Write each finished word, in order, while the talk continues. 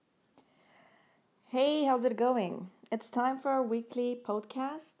Hey, how's it going? It's time for our weekly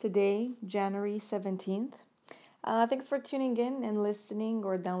podcast today, January 17th. Thanks for tuning in and listening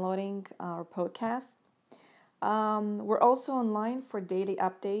or downloading our podcast. We're also online for daily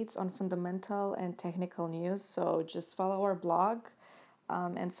updates on fundamental and technical news, so just follow our blog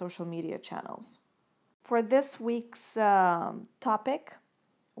and social media channels. For this week's topic,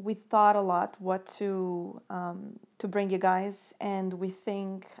 we thought a lot what to bring you guys, and we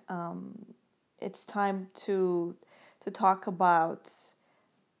think it's time to talk about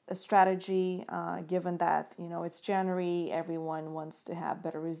a strategy. Given that it's January, everyone wants to have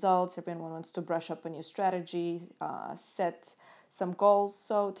better results. Everyone wants to brush up a new strategy, set some goals.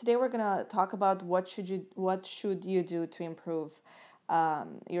 So today we're gonna talk about what should you do to improve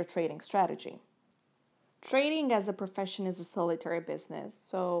your trading strategy. Trading as a profession is a solitary business,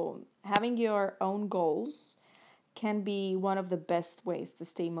 so having your own goals can be one of the best ways to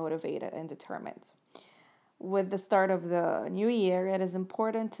stay motivated and determined. With the start of the new year, it is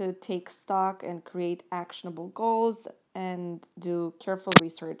important to take stock and create actionable goals and do careful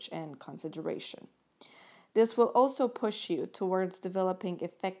research and consideration. This will also push you towards developing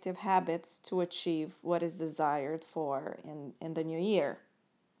effective habits to achieve what is desired for in the new year.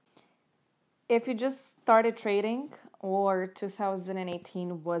 If you just started trading or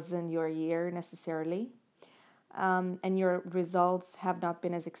 2018 wasn't your year necessarily, and your results have not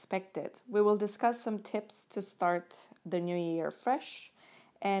been as expected, we will discuss some tips to start the new year fresh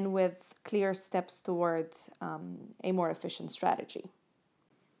and with clear steps towards a more efficient strategy.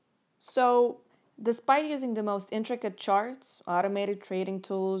 So, despite using the most intricate charts, automated trading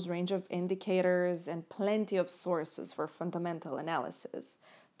tools, range of indicators, and plenty of sources for fundamental analysis,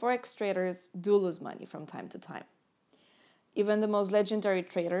 Forex traders do lose money from time to time. Even the most legendary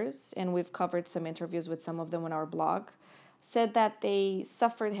traders, and we've covered some interviews with some of them on our blog, said that they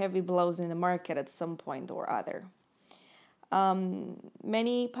suffered heavy blows in the market at some point or other.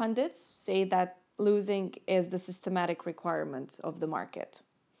 Many pundits say that losing is the systematic requirement of the market.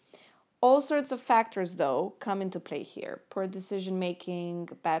 All sorts of factors, though, come into play here: poor decision making,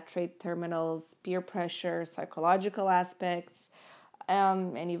 bad trade terminals, peer pressure, psychological aspects,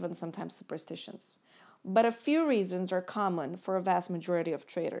 and even sometimes superstitions. But a few reasons are common for a vast majority of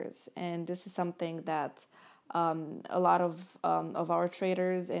traders, and this is something that a lot of our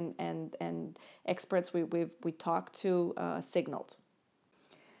traders and experts we talked to signaled.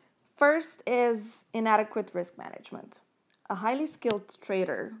 First is inadequate risk management. A highly skilled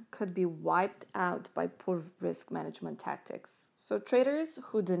trader could be wiped out by poor risk management tactics. So, traders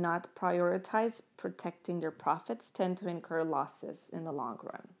who do not prioritize protecting their profits tend to incur losses in the long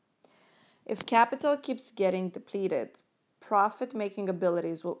run. If capital keeps getting depleted, profit making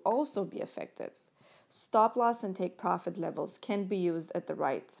abilities will also be affected. Stop loss and take profit levels can be used at the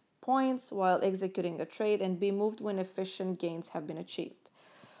right points while executing a trade and be moved when efficient gains have been achieved.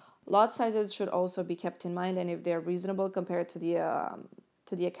 Lot sizes should also be kept in mind, and if they are reasonable compared to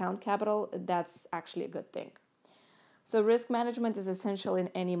the account capital, that's actually a good thing. So risk management is essential in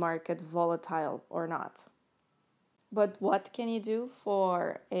any market, volatile or not. But what can you do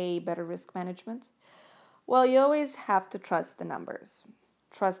for a better risk management? Well, you always have to trust the numbers,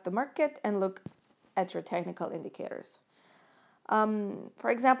 trust the market, and look at your technical indicators. For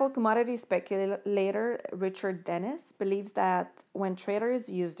example, commodity speculator Richard Dennis believes that when traders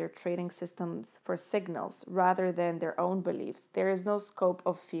use their trading systems for signals rather than their own beliefs, there is no scope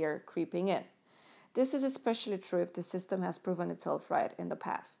of fear creeping in. This is especially true if the system has proven itself right in the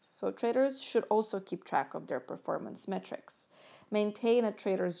past. So, traders should also keep track of their performance metrics. Maintain a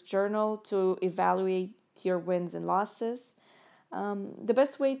trader's journal to evaluate your wins and losses. The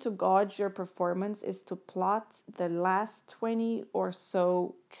best way to gauge your performance is to plot the last 20 or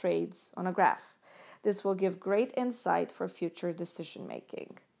so trades on a graph. This will give great insight for future decision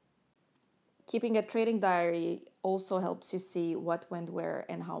making. Keeping a trading diary also helps you see what went where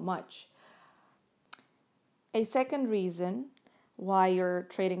and how much. A second reason why your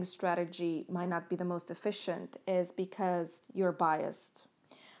trading strategy might not be the most efficient is because you're biased,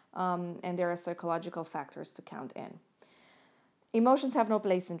 and there are psychological factors to count in. Emotions have no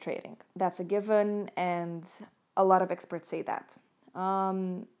place in trading. That's a given, and a lot of experts say that.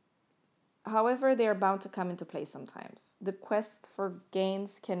 However, they are bound to come into play sometimes. The quest for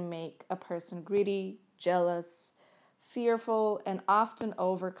gains can make a person greedy, jealous, fearful, and often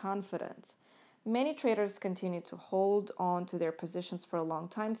overconfident. Many traders continue to hold on to their positions for a long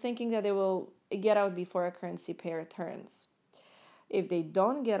time, thinking that they will get out before a currency pair turns. If they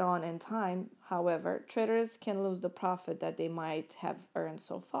don't get on in time, however, traders can lose the profit that they might have earned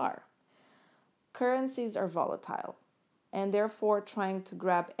so far. Currencies are volatile. and therefore trying to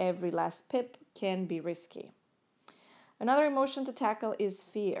grab every last pip can be risky. Another emotion to tackle is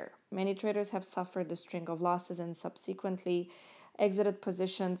fear. Many traders have suffered the string of losses and subsequently exited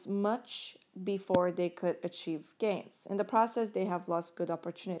positions much before they could achieve gains. In the process, they have lost good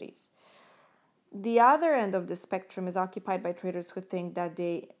opportunities. The other end of the spectrum is occupied by traders who think that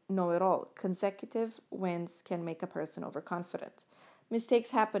they know it all. Consecutive wins can make a person overconfident.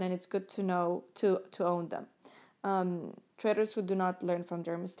 Mistakes happen, and it's good to know to own them. Traders who do not learn from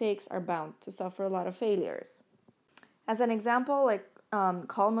their mistakes are bound to suffer a lot of failures. As an example,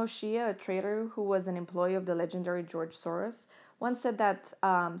 Kal Moshia, a trader who was an employee of the legendary George Soros, once said that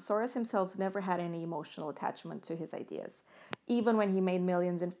Soros himself never had any emotional attachment to his ideas. Even when he made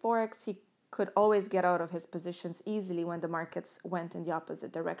millions in Forex, he could always get out of his positions easily when the markets went in the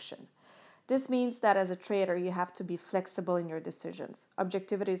opposite direction. This means that as a trader, you have to be flexible in your decisions.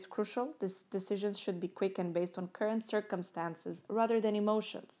 Objectivity is crucial. Decisions should be quick and based on current circumstances rather than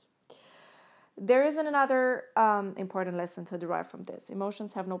emotions. There is another important lesson to derive from this.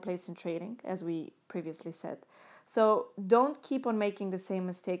 Emotions have no place in trading, as we previously said. So don't keep on making the same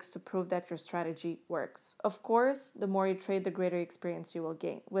mistakes to prove that your strategy works. Of course, the more you trade, the greater experience you will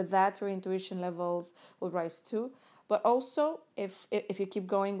gain. With that, your intuition levels will rise too. But also, if you keep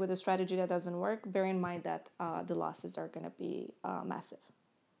going with a strategy that doesn't work, bear in mind that the losses are going to be massive.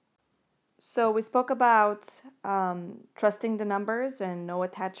 So we spoke about trusting the numbers and no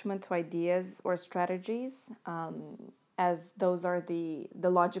attachment to ideas or strategies, as those are the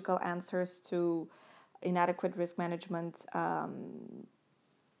logical answers to inadequate risk management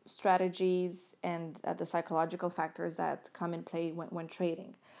strategies and the psychological factors that come in play when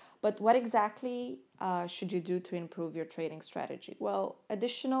trading. But what exactly should you do to improve your trading strategy? Well,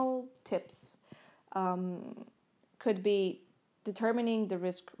 additional tips could be determining the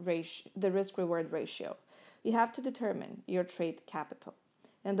risk reward ratio. You have to determine your trade capital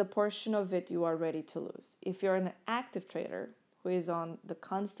and the portion of it you are ready to lose. If you're an active trader who is on the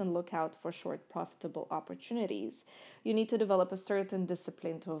constant lookout for short profitable opportunities, you need to develop a certain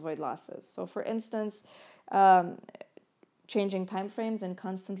discipline to avoid losses. So for instance, changing time frames and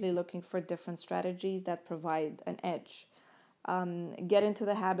constantly looking for different strategies that provide an edge. Get into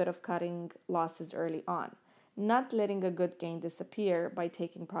the habit of cutting losses early on, not letting a good gain disappear by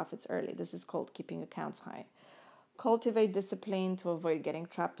taking profits early. This is called keeping accounts high. Cultivate discipline to avoid getting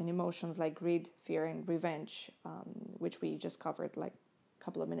trapped in emotions like greed, fear, and revenge, which we just covered like a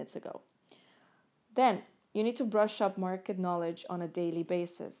couple of minutes ago. Then, you need to brush up market knowledge on a daily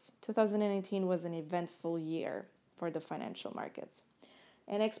basis. 2018 was an eventful year for the financial markets.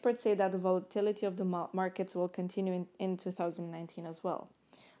 And experts say that the volatility of the markets will continue in 2019 as well.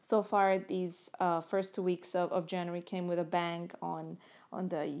 So far, these first 2 weeks of January came with a bang on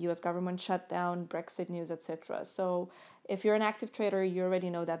the US government shutdown, Brexit news, etc. So if you're an active trader, you already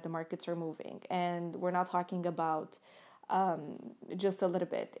know that the markets are moving. And we're not talking about just a little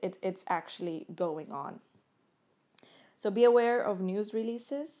bit. It's actually going on. So be aware of news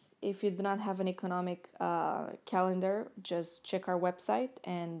releases. If you do not have an economic calendar, just check our website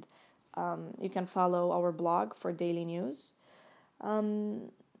and you can follow our blog for daily news.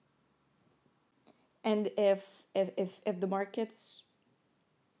 And if the markets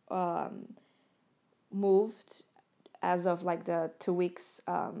moved as of like the 2 weeks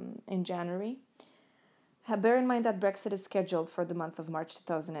in January, bear in mind that Brexit is scheduled for the month of March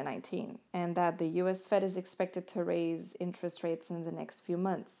 2019 and that the US Fed is expected to raise interest rates in the next few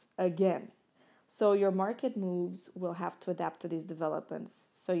months again. So your market moves will have to adapt to these developments,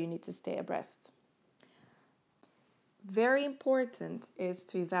 so you need to stay abreast. Very important is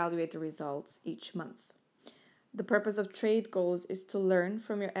to evaluate the results each month. The purpose of trade goals is to learn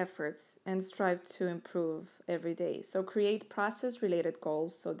from your efforts and strive to improve every day. So create process-related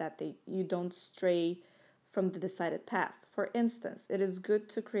goals so that you don't stray from the decided path. For instance, it is good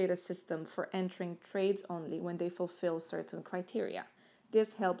to create a system for entering trades only when they fulfill certain criteria.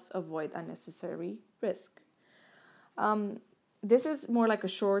 This helps avoid unnecessary risk. This is more like a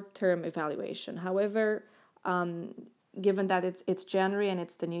short-term evaluation. However, given that it's January and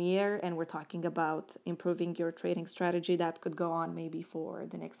it's the new year and we're talking about improving your trading strategy that could go on maybe for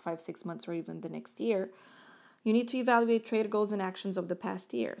the next 5-6 months or even the next year, you need to evaluate trade goals and actions of the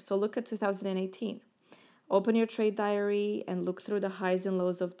past year. So look at 2018. Open your trade diary and look through the highs and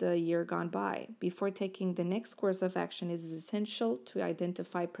lows of the year gone by. Before taking the next course of action, it is essential to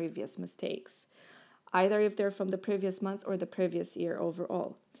identify previous mistakes, either if they're from the previous month or the previous year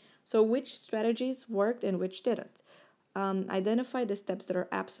overall. So which strategies worked and which didn't? Identify the steps that are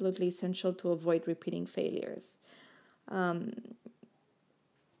absolutely essential to avoid repeating failures.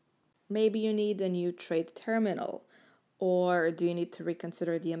 Maybe you need a new trade terminal, Or do you need to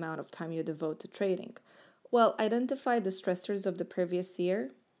reconsider the amount of time you devote to trading? Well, identify the stressors of the previous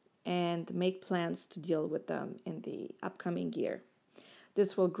year and make plans to deal with them in the upcoming year.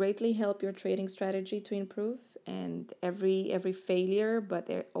 This will greatly help your trading strategy to improve, and every failure, but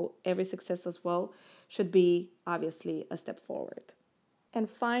every success as well, should be obviously a step forward. And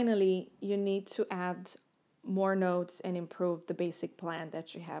finally, you need to add more notes and improve the basic plan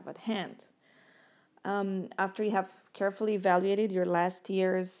that you have at hand. After you have carefully evaluated your last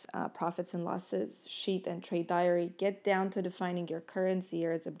year's profits and losses sheet and trade diary, get down to defining your current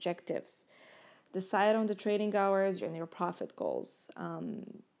year's objectives. Decide on the trading hours and your profit goals.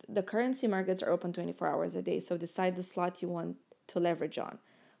 The currency markets are open 24 hours a day, so decide the slot you want to leverage on.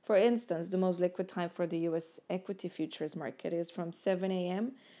 For instance, the most liquid time for the US equity futures market is from 7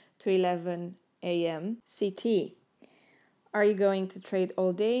 a.m. to 11 a.m. CT. Are you going to trade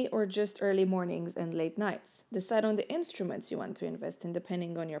all day or just early mornings and late nights? Decide on the instruments you want to invest in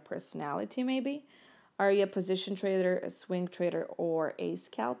depending on your personality, maybe. Are you a position trader, a swing trader, or a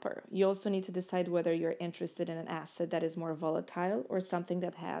scalper? You also need to decide whether you're interested in an asset that is more volatile or something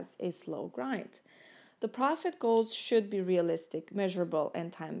that has a slow grind. The profit goals should be realistic, measurable,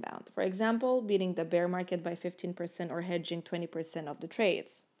 and time bound. For example, beating the bear market by 15% or hedging 20% of the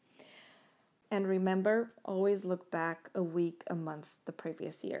trades. And remember, always look back a week, a month, the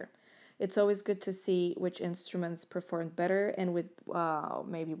previous year. It's always good to see which instruments performed better and with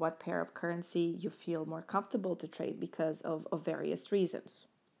maybe what pair of currency you feel more comfortable to trade because of various reasons.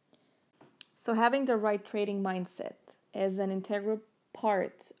 So, having the right trading mindset is an integral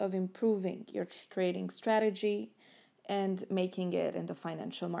part of improving your trading strategy and making it in the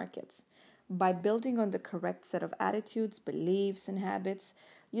financial markets. By building on the correct set of attitudes, beliefs, and habits,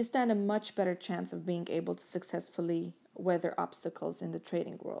 you stand a much better chance of being able to successfully weather obstacles in the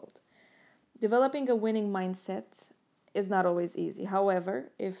trading world. Developing a winning mindset is not always easy. However,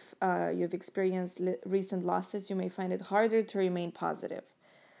 if you've experienced recent losses, you may find it harder to remain positive.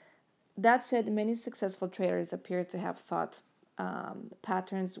 That said, many successful traders appear to have thought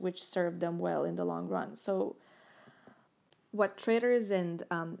patterns which serve them well in the long run. So, what traders and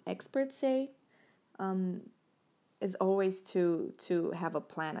experts say is always to have a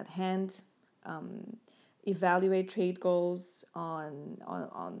plan at hand, evaluate trade goals on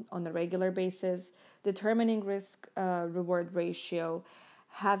a regular basis, determining risk reward ratio,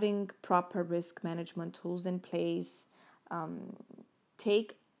 having proper risk management tools in place,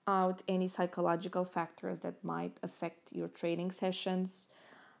 take out any psychological factors that might affect your trading sessions,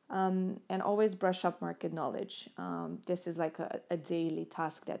 and always brush up market knowledge. This is like a daily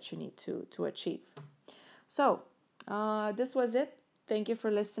task that you need to achieve. So, this was it. Thank you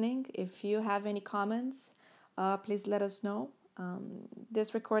for listening. If you have any comments, please let us know.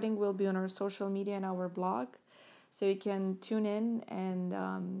 This recording will be on our social media and our blog, so you can tune in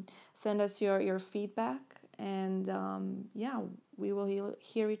and send us your feedback. And yeah, we will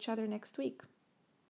hear each other next week.